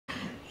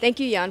Thank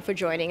you, Jan, for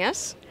joining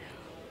us.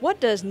 What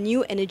does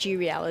new energy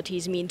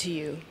realities mean to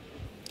you?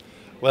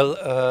 Well,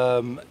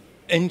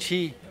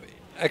 ENGIE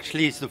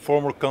actually is the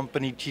former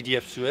company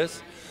GDF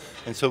Suez,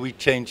 and so we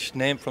changed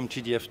name from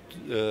GDF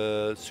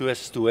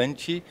Suez to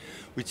ENGIE,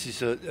 which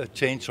is a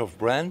change of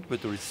brand,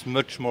 but there is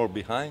much more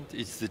behind.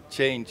 It's the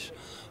change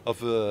of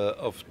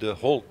the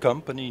whole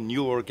company,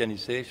 new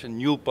organization,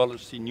 new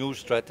policy, new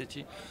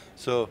strategy.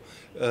 So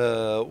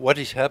what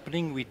is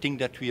happening? We think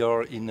that we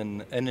are in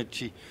an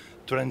energy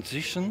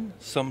transition.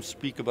 Some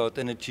speak about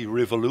energy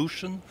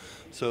revolution.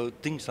 So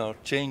things are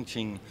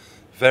changing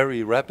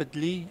very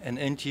rapidly, and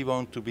ENGIE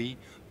want to be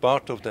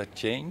part of that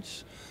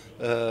change.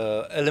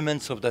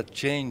 Elements of that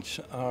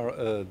change are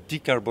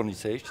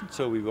decarbonization,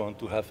 so we want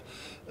to have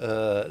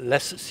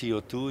less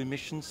CO2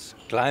 emissions,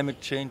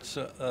 climate change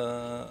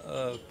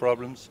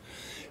problems.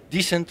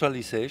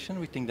 Decentralization,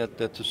 we think that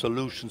the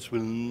solutions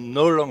will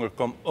no longer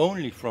come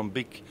only from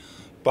big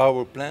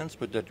power plants,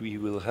 but that we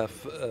will have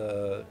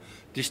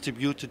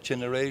distributed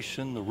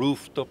generation,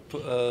 rooftop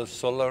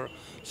solar,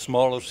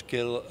 smaller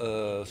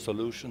scale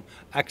solution.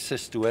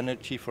 Access to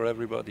energy for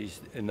everybody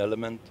is an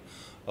element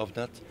of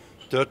that.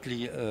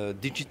 Thirdly,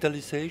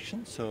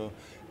 digitalization, so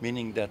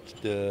meaning that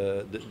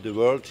the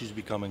world is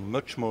becoming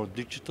much more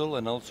digital,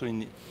 and also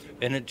in the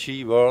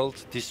energy world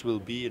this will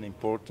be an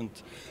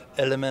important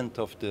element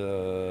of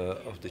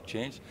the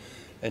change.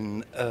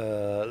 And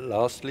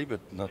lastly,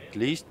 but not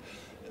least,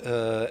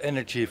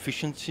 energy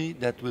efficiency,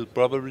 that will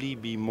probably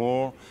be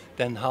more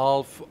than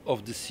half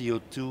of the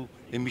CO2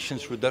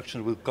 emissions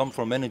reduction will come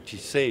from energy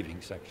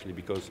savings, actually,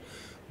 because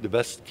the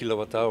best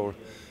kilowatt hour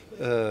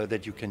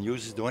that you can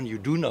use is the one you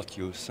do not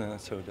use,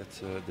 so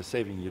that's the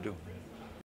saving you do.